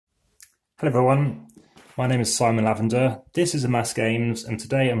Hello everyone, my name is Simon Lavender. This is Amass Games, and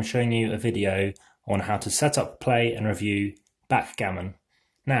today I'm showing you a video on how to set up, play and review Backgammon.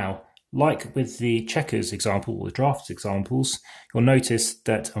 Now, like with the checkers example or the drafts examples, you'll notice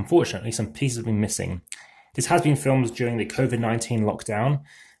that unfortunately some pieces have been missing. This has been filmed during the COVID-19 lockdown,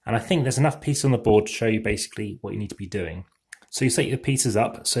 and I think there's enough pieces on the board to show you basically what you need to be doing. So you set your pieces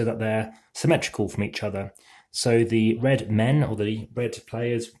up so that they're symmetrical from each other. So the red men, or the red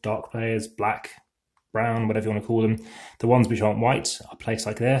players, dark players, black, brown, whatever you want to call them, the ones which aren't white are placed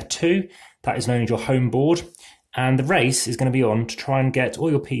like there. 2, that is known as your home board. And the race is going to be on to try and get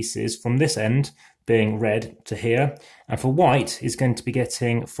all your pieces from this end, being red, to here. And for white is going to be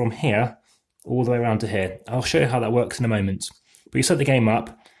getting from here all the way around to here. I'll show you how that works in a moment. But you set the game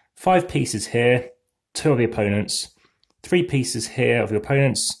up, 5 pieces here, 2 of the opponents, 3 pieces here of your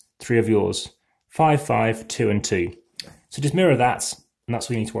opponents, 3 of yours. 5, 5, 2 and 2. So just mirror that, and that's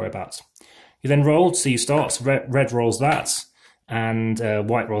what you need to worry about. You then roll, so you start, so red rolls that, and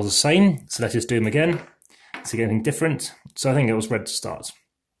white rolls the same. So let's just do them again. So get anything different. So I think it was red to start.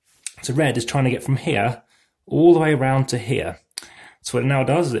 So red is trying to get from here all the way around to here. So what it now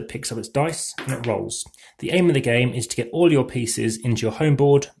does is it picks up its dice and it rolls. The aim of the game is to get all your pieces into your home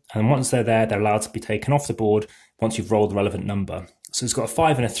board, and once they're there, they're allowed to be taken off the board once you've rolled the relevant number. So it's got a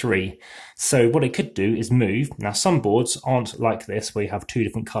 5 and a 3. So what it could do is move. Now some boards aren't like this where you have 2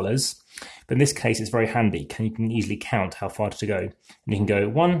 different colours, but in this case it's very handy. You can easily count how far to go. And you can go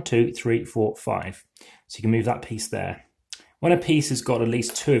 1, 2, 3, 4, 5. So you can move that piece there. When a piece has got at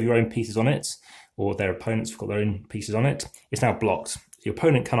least 2 of your own pieces on it, or their opponents have got their own pieces on it, it's now blocked. Your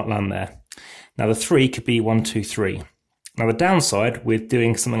opponent cannot land there. Now the 3 could be 1, 2, 3. Now the downside with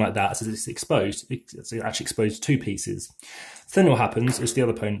doing something like that is it's exposed. It's actually exposed 2 pieces. So then what happens is the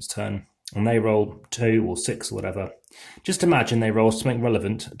other opponent's turn, and they roll 2 or 6 or whatever. Just imagine they roll something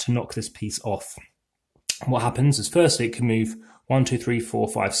relevant to knock this piece off. What happens is firstly it can move 1, 2, 3, 4,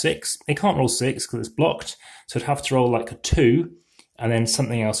 5, 6. It can't roll 6 because it's blocked, so it'd have to roll like a 2, and then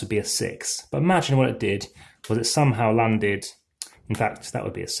something else would be a 6. But imagine what it did was it somehow landed, in fact that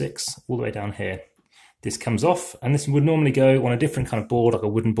would be a 6, all the way down here. This comes off, and this would normally go on a different kind of board, like a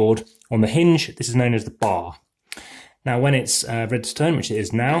wooden board. On the hinge, this is known as the bar. Now when it's red's turn, which it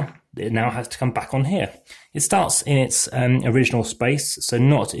is now, it now has to come back on here. It starts in its original space, so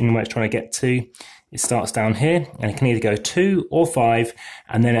not in where it's trying to get to. It starts down here, and it can either go 2 or 5,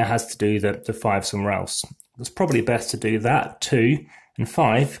 and then it has to do the 5 somewhere else. It's probably best to do that, 2 and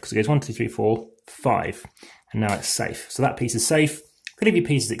 5, because it goes 1, 2, 3, 4, 5, and now it's safe. So that piece is safe. If any of your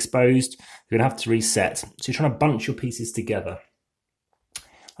pieces exposed, you're going to have to reset. So you're trying to bunch your pieces together.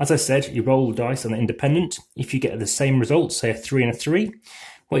 As I said, you roll the dice on the independent. If you get the same result, say a 3 and a 3,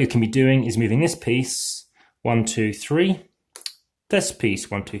 what you can be doing is moving this piece 1, 2, 3, this piece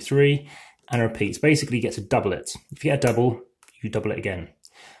 1, 2, 3, and repeats. Basically, you get to double it. If you get a double, you double it again.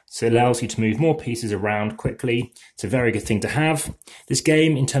 So it allows you to move more pieces around quickly. It's a very good thing to have. This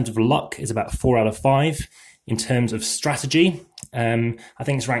game, in terms of luck, is about 4 out of 5. In terms of strategy, I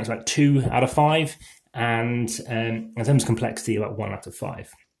think it's ranked about 2 out of 5, and in terms of complexity, about 1 out of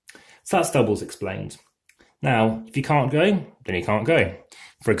 5. So that's doubles explained. Now, if you can't go, then you can't go.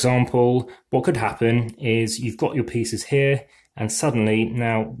 For example, what could happen is you've got your pieces here, and suddenly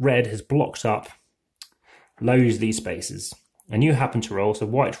now red has blocked up loads of these spaces, and you happen to roll. So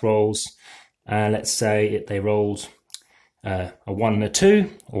white rolls, let's say they rolled a 1 and a 2,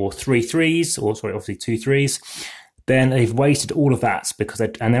 or 3 3s, or sorry, obviously 2 3s. Then they've wasted all of that because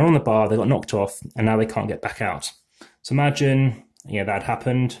they're on the bar, they got knocked off, and now they can't get back out. So imagine, that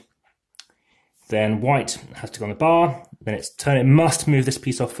happened. Then white has to go on the bar, then its turn, it must move this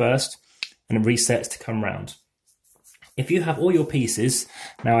piece off first, and it resets to come round. If you have all your pieces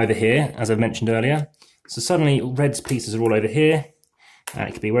now over here, as I mentioned earlier, so suddenly red's pieces are all over here, and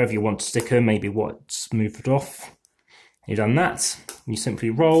it could be wherever you want to stick them, maybe what's moved off. You've done that, you simply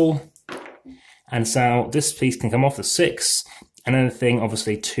roll, and so this piece can come off the 6, and anything,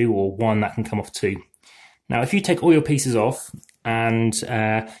 obviously 2 or 1, that can come off 2. Now if you take all your pieces off, and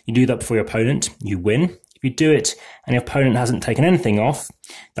you do that before your opponent, you win. If you do it and your opponent hasn't taken anything off,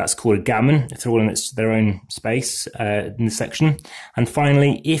 that's called a gammon, if they're all in their own space in this section. And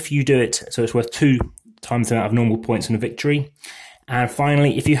finally, if you do it, so it's worth 2 times the amount of normal points in a victory. And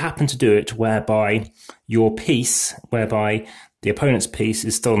finally, if you happen to do it whereby your piece, whereby the opponent's piece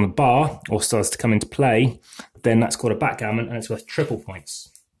is still on the bar or starts to come into play, then that's called a backgammon, and it's worth triple points.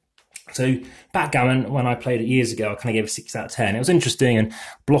 So backgammon, when I played it years ago, I kind of gave it 6 out of 10. It was interesting, and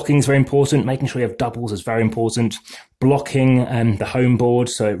blocking is very important. Making sure you have doubles is very important. Blocking the home board,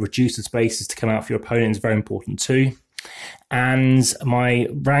 so it reduces spaces to come out for your opponent, is very important too. And my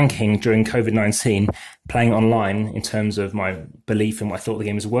ranking during COVID-19, playing online in terms of my belief in what I thought the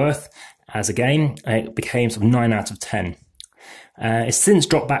game was worth as a game, it became sort of 9 out of 10. It's since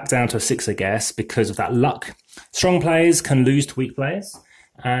dropped back down to a 6, I guess, because of that luck. Strong players can lose to weak players.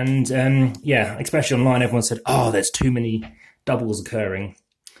 And yeah, especially online, everyone said, oh, there's too many doubles occurring.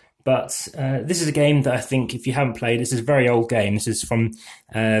 But this is a game that I think, if you haven't played, this is a very old game. This is from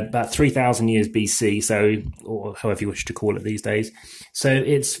about 3,000 years BC, so, or however you wish to call it these days. So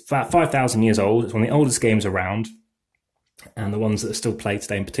it's about 5,000 years old. It's one of the oldest games around, and the ones that are still played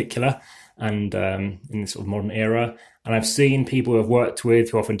today in particular, and in this sort of modern era. And I've seen people who I've worked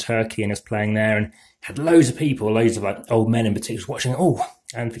with who are from Turkey and is playing there, and had loads of people, loads of like old men in particular, watching,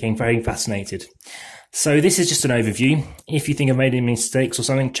 and became very fascinated. So this is just an overview. If you think I've made any mistakes or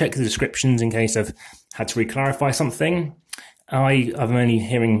something, check the descriptions in case I've had to re-clarify something. I'm only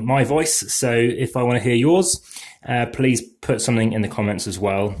hearing my voice, so if I want to hear yours, please put something in the comments as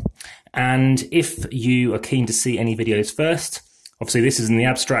well. And if you are keen to see any videos first, obviously this is in the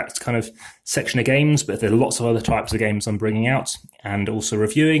abstract kind of section of games, but there are lots of other types of games I'm bringing out and also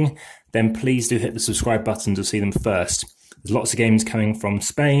reviewing, then please do hit the subscribe button to see them first. There's lots of games coming from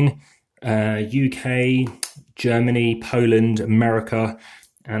Spain, UK, Germany, Poland, America,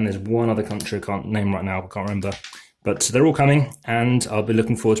 and there's one other country I can't name right now, I can't remember. But they're all coming, and I'll be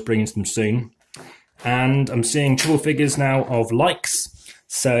looking forward to bringing them soon. And I'm seeing triple figures now of likes.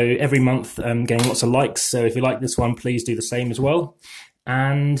 So every month I'm getting lots of likes. So if you like this one, please do the same as well.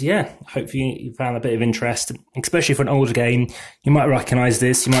 And yeah, hopefully you found a bit of interest, especially for an older game. You might recognize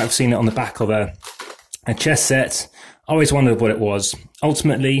this. You might have seen it on the back of a chess set. I always wondered what it was.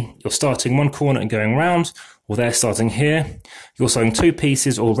 Ultimately, you're starting one corner and going around, or they're starting here. You're starting 2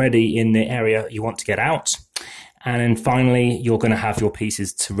 pieces already in the area you want to get out. And then finally, you're going to have your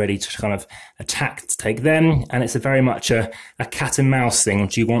pieces ready to kind of attack to take them. And it's very much a cat and mouse thing.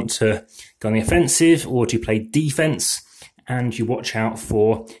 Do you want to go on the offensive, or do you play defense? And you watch out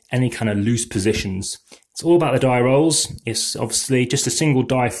for any kind of loose positions. It's all about the die rolls. It's obviously just a single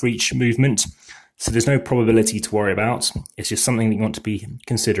die for each movement. So there's no probability to worry about. It's just something that you want to be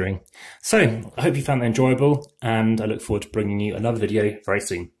considering. So I hope you found that enjoyable, and I look forward to bringing you another video very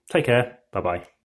soon. Take care. Bye-bye.